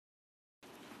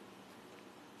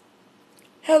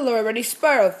Hello everybody,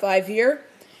 Spiral5 here,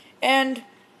 and,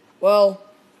 well,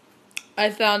 I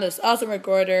found this awesome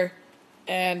recorder,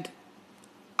 and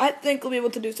I think we'll be able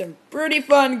to do some pretty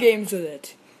fun games with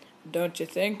it, don't you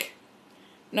think?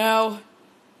 Now,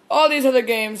 all these other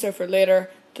games are for later.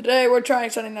 Today we're trying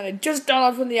something that I just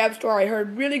downloaded from the App Store. I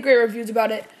heard really great reviews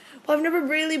about it, but I've never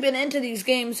really been into these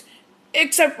games,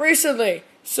 except recently.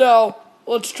 So,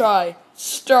 let's try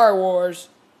Star Wars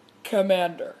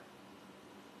Commander.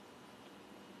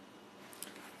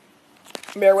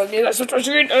 Bear with me, that's the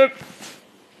screen.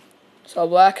 It's all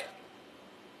black.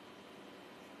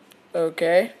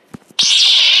 Okay.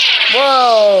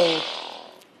 Whoa!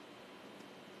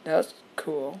 That's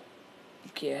cool.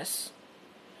 Yes.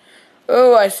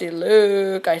 Oh, I see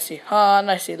Luke, I see Han,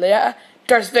 I see Leia.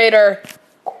 Darth Vader!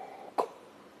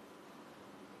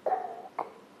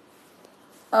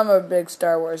 I'm a big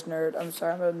Star Wars nerd. I'm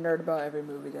sorry, I'm a nerd about every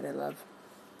movie that I love.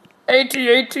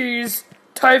 AT-ATs,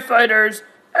 TIE Fighters,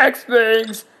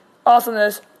 X-Wings,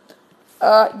 awesomeness.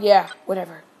 Yeah,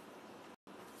 whatever.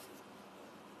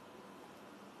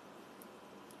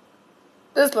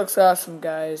 This looks awesome,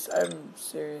 guys. I'm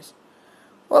serious.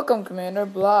 Welcome, Commander.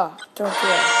 Blah. Don't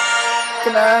you?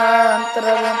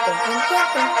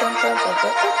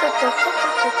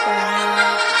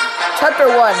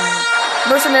 Chapter 1.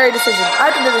 Mercenary Decision.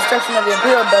 After the destruction of the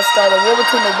Imperial Death Star, the war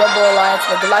between the Rebel Alliance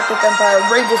and the Galactic Empire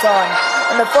rages on,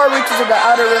 and the far reaches of the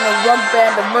Outer Rim, a rogue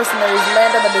band of mercenaries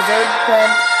land on the deserted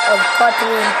planet of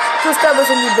Tatooine to establish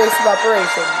a new base of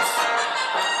operations.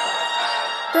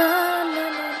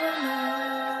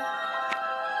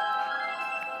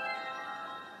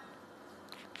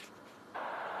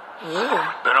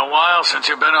 Been a while since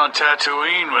you've been on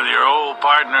Tatooine with your old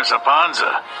partner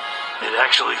Sapanza. It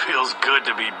actually feels good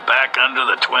to be back under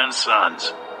the twin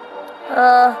suns.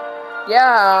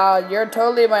 Yeah, you're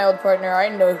totally my old partner. I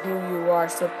know who you are,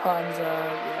 Sapanza.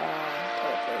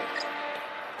 Yeah, totally.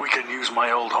 We can use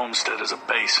my old homestead as a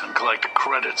base and collect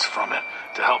credits from it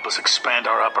to help us expand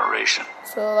our operation.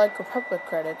 So, like Republic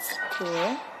credits.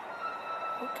 Cool.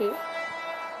 Okay.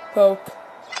 Pope.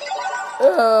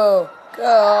 Oh,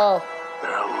 go.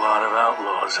 There are a lot of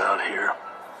outlaws out here.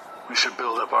 We should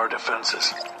build up our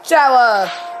defenses. Jawa!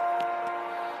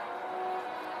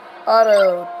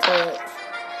 Auto turret.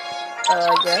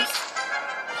 I guess.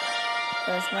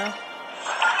 Yes, now.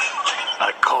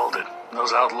 I called it.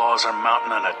 Those outlaws are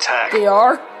mounting an attack. They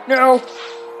are? No.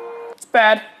 It's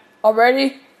bad.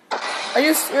 Already? Are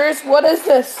you serious? What is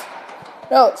this?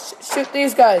 No, shoot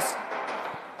these guys.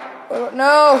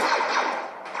 No!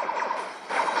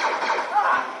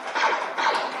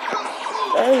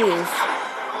 Jeez.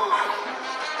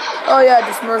 Oh yeah,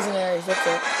 just mercenaries, that's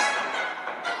it.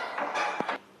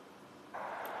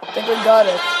 I think we got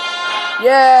it.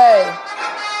 Yay!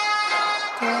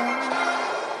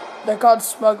 They're called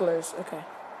smugglers, okay.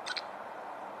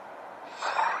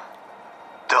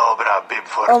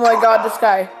 Oh my god, this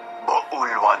guy.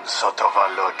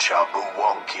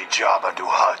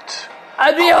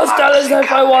 I'd be hostile as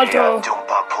if I want to.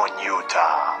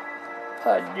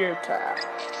 Panuta.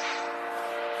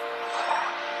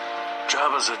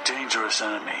 Jabba's a dangerous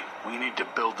enemy. We need to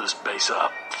build this base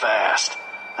up fast.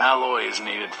 Alloy is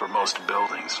needed for most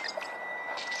buildings.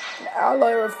 An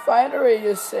alloy refinery,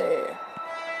 you say?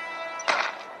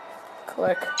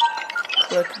 Click.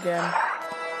 Click again.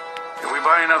 If we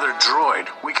buy another droid,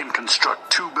 we can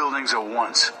construct 2 buildings at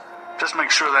once. Just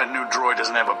make sure that new droid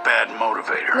doesn't have a bad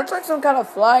motivator. Looks like some kind of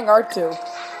flying R2.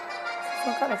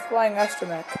 Some kind of flying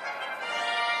astromech.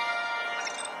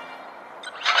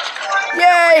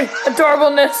 Yay!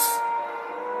 Adorableness!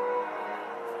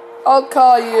 I'll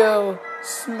call you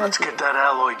Smithy. Let's get that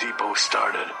alloy depot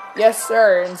started. Yes,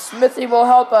 sir, and Smithy will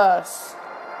help us.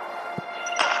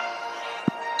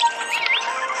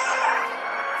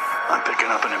 I'm picking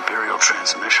up an Imperial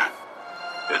transmission.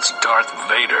 It's Darth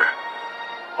Vader.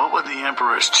 What would the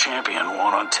Emperor's champion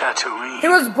want on Tatooine? He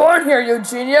was born here, you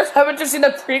genius! Haven't you seen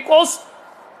the prequels?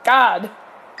 God.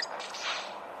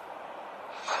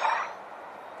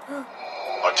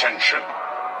 Attention.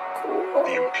 Cool.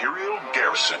 The Imperial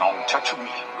garrison on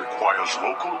Tatooine requires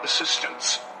local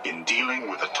assistance in dealing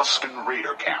with a Tusken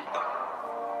Raider camp.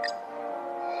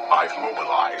 I've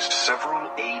mobilized several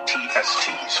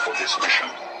ATSTs for this mission.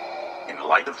 In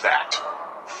light of that,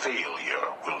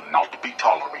 failure will not be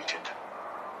tolerated.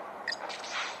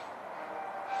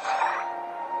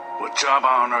 With Jabba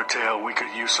on our tail, we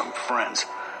could use some friends.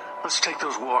 Let's take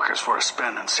those walkers for a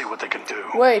spin and see what they can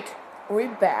do. Wait, are we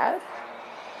bad?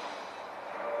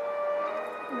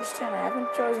 I understand, I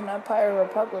haven't chosen Empire or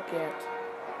Republic yet.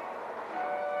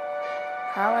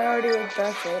 How am I already with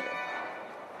Darth Vader?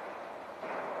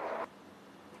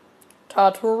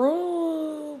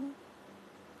 Tataroom.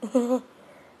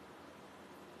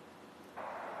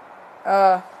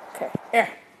 Okay. Here.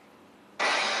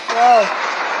 Whoa.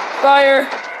 Fire.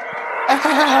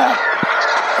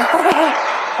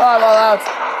 Oh, I'm all out.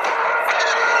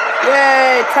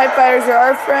 Yay! TIE fighters are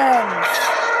our friends.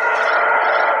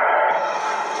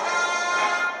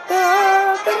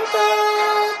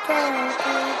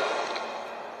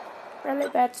 Really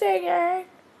bad singing.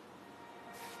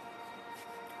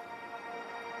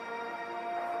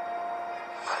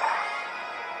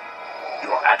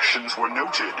 Your actions were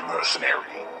noted,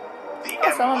 mercenary. The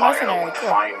Yes, I'm a Empire mercenary, would too.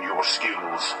 find your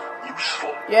skills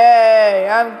useful. Yay!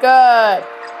 I'm good.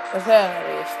 With him, at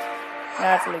least.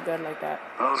 Naturally good like that.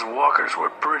 Those walkers were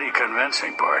pretty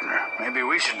convincing, partner. Maybe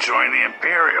we should join the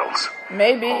Imperials.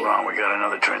 Maybe. Hold on, we got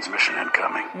another transmission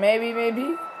incoming. Maybe.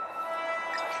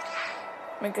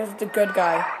 Because it's a good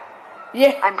guy.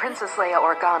 Yeah. I'm Princess Leia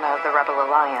Organa of the Rebel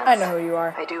Alliance. I know who you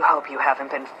are. I do hope you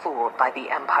haven't been fooled by the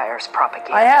Empire's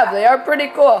propaganda. I have. They are pretty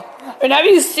cool. And have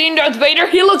you seen Darth Vader?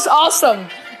 He looks awesome.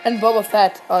 And Boba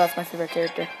Fett. Oh, that's my favorite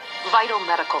character. Vital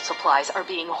medical supplies are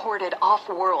being hoarded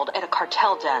off-world at a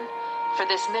cartel den. For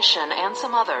this mission and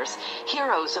some others,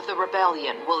 heroes of the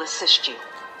rebellion will assist you.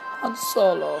 Han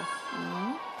Solo.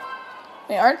 Hmm?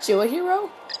 Hey, aren't you a hero?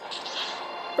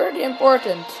 Pretty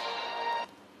important.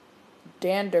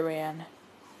 Dandaran.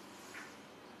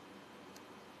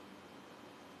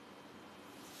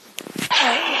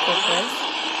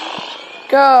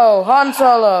 Go, Han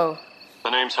Solo. The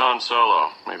name's Han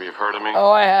Solo. Maybe you've heard of me.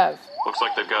 Oh, I have. Looks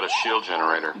like they've got a shield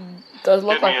generator. Does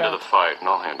look Get me like into that. the fight, and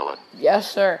I'll handle it. Yes,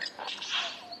 sir.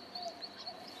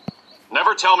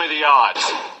 Never tell me the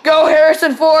odds. Go,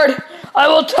 Harrison Ford. I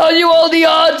will tell you all the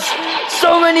odds.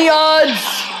 So many odds.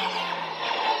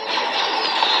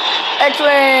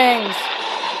 X-Wings.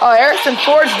 Oh, Harrison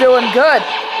Ford's doing good.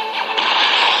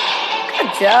 Good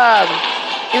job.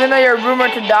 Even though you're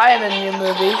rumored to die in the new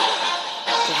movie.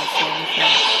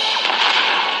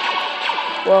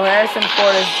 Well, Harrison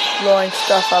Ford is blowing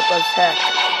stuff up as heck.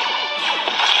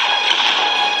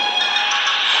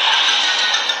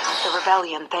 The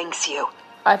rebellion thanks you.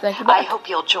 I think I hope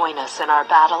you'll join us in our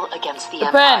battle against the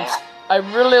depends. Empire. I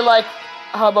really like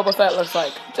how Boba Fett looks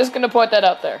like. Just gonna point that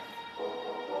out there.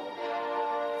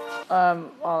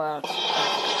 All out.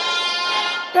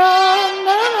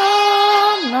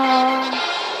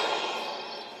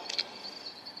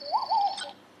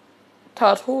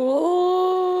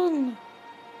 Tatooine.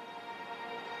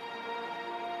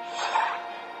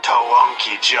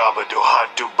 Tawanki Jabba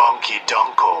Duhadu Bunky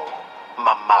Dunko.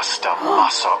 Mamasta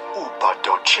Masa Upa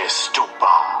Doche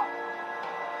Stupa.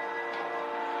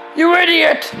 You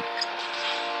idiot!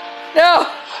 No!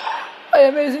 My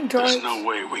amazing There's toys. no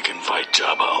way we can fight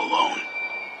Jabba alone.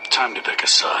 Time to pick a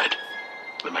side.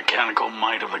 The mechanical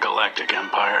might of the Galactic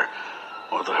Empire,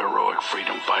 or the heroic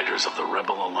freedom fighters of the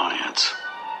Rebel Alliance.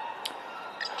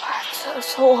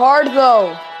 It's so hard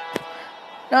though.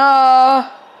 No.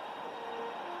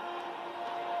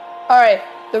 Alright,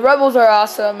 the Rebels are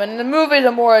awesome, and in the movies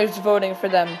I'm always voting for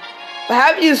them. But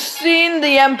have you seen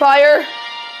the Empire?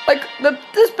 Like,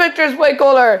 this picture is way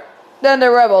cooler than the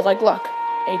Rebels. Like, look.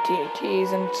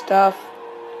 AT-ATs and stuff.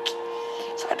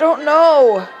 So I don't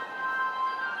know.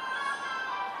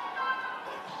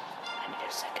 I need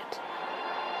a second.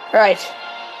 Right.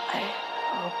 I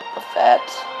hope that.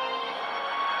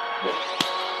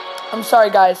 I'm sorry,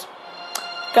 guys.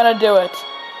 Gonna do it.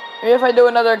 Maybe if I do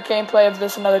another gameplay of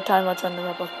this another time, I'll join the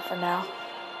Rebels. But for now.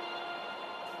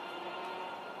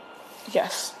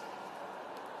 Yes.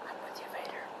 I'm with you,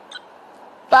 Vader.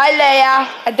 Bye, Leia.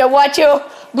 I don't want you.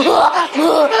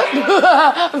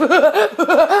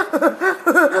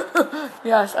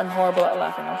 Yes, I'm horrible at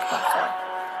laughing. I'm sorry.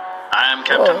 I am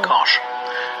Captain Kosh.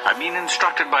 I've been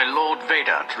instructed by Lord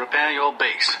Vader to repair your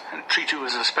base and treat you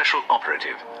as a special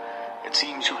operative. It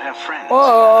seems you have friends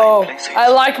Whoa, in high places. I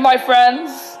like my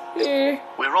friends. Yeah.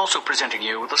 We're also presenting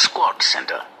you with a squad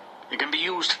center. It can be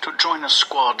used to join a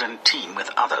squad and team with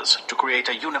others to create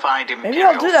a unified Imperial Maybe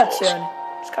I'll do that force. soon.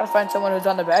 Just gotta find someone who's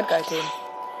on the bad guy team.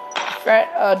 Right,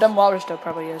 Dumb Walrus still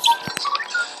probably is.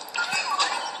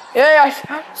 Yeah,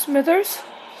 Smithers.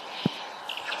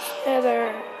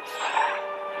 Smithers.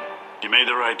 You made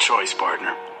the right choice,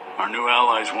 partner. Our new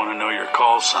allies want to know your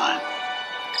call sign.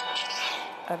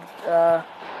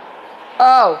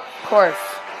 Oh, of course.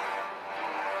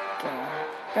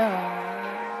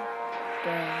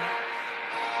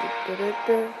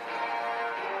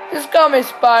 Just call me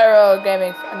Spyro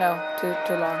Gaming. No, too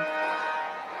long.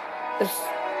 Just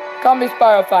call me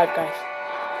Spyro 5, guys.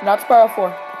 Not Spyro 4.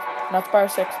 Not Spyro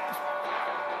 6.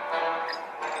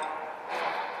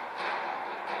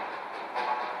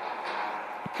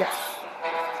 Yes.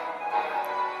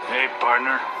 Hey,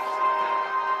 partner.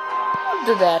 I'll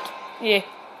do that. Yeah.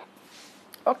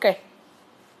 Okay.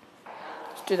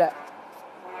 Let's do that.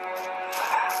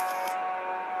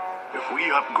 If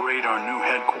we upgrade our new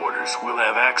headquarters, we'll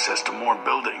have access to more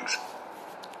buildings.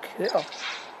 Cool.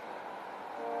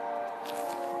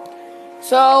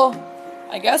 So,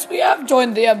 I guess we have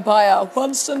joined the Empire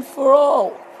once and for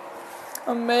all.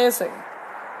 Amazing.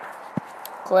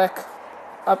 Click.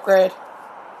 Upgrade.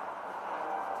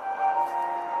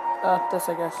 This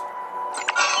I guess.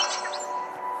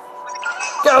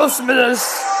 Ghostminers!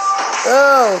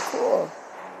 Oh, cool.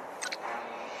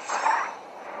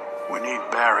 We need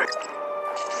Barrett.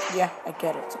 Yeah, I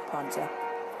get it. It's a Ponza.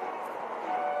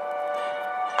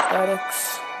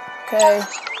 Athletics. Okay.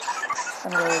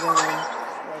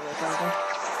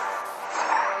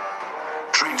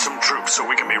 Train some troops so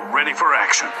we can be ready for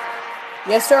action.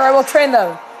 Yes, sir, I will train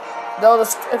them. Though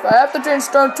if I have to train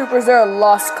stormtroopers, they're a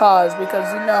lost cause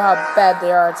because you know how bad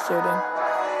they are at shooting.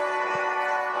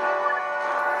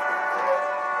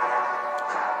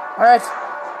 Alright.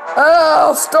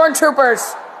 Oh,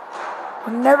 stormtroopers!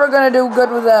 I'm never gonna do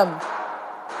good with them.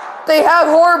 They have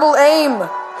horrible aim!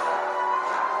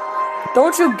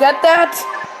 Don't you get that?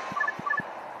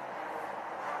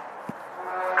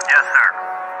 Yes, sir.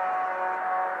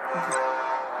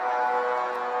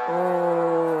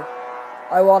 Oh,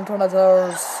 I want one of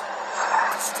those.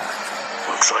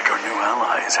 Looks like our new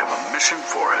allies have a mission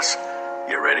for us.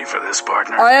 You ready for this,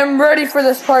 partner? I am ready for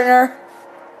this, partner.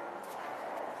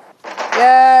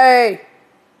 Yay!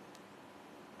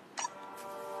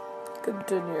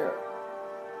 Continue.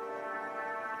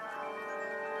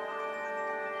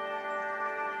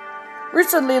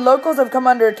 Recently, locals have come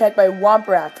under attack by Womp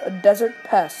Rat, a desert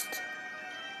pest.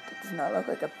 That does not look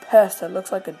like a pest, that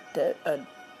looks like a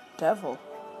devil.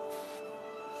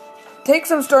 Take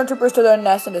some stormtroopers to their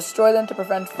nest and destroy them to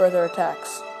prevent further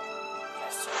attacks.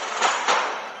 Yes.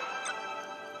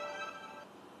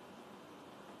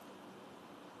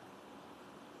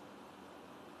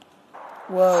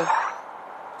 Whoa.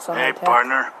 Someone Hey, attacked.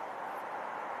 partner.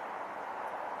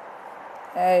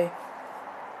 Hey.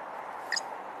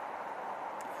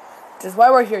 Which is why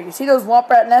we're here. You see those Womp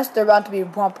Rat nests? There are bound to be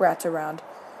Womp Rats around.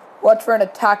 Watch for an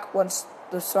attack once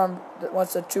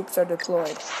the troops are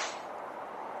deployed.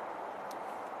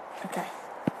 Okay.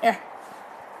 Here.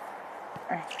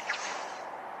 Alright.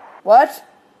 What?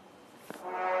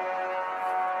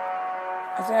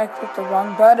 I think I clicked the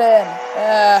wrong button.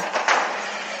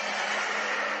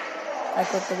 I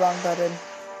clicked the wrong button.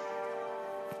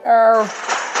 Oh.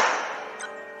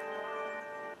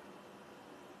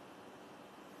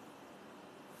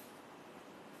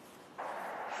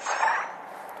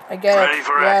 I get Ready it.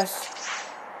 for it. Yes.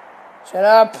 Shut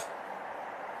up.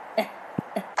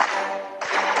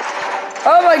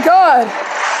 Oh my god!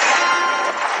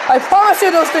 I promise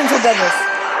you those things are deadly.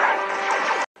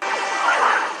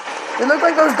 They look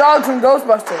like those dogs from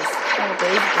Ghostbusters. Oh,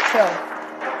 they're easy to kill.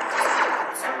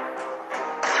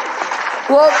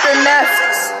 Blow up their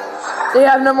nests. They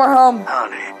have no more home.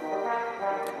 Howdy.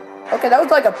 Okay, that was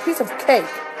like a piece of cake.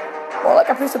 More like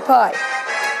a piece of pie.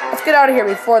 Let's get out of here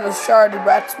before the sharded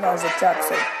rat smells attracts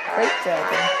a great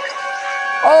dragon.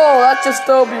 Oh, that's just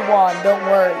Obi-Wan, don't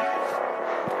worry.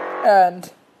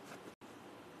 And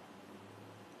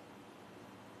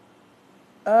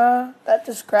that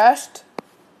just crashed.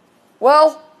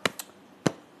 Well,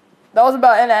 that was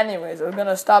about it anyways. We're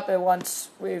gonna stop it once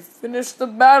we finish the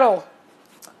battle.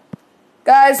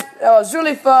 Guys, that was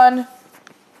really fun.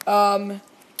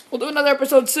 We'll do another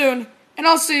episode soon, and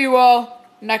I'll see you all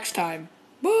next time.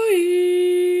 Bye!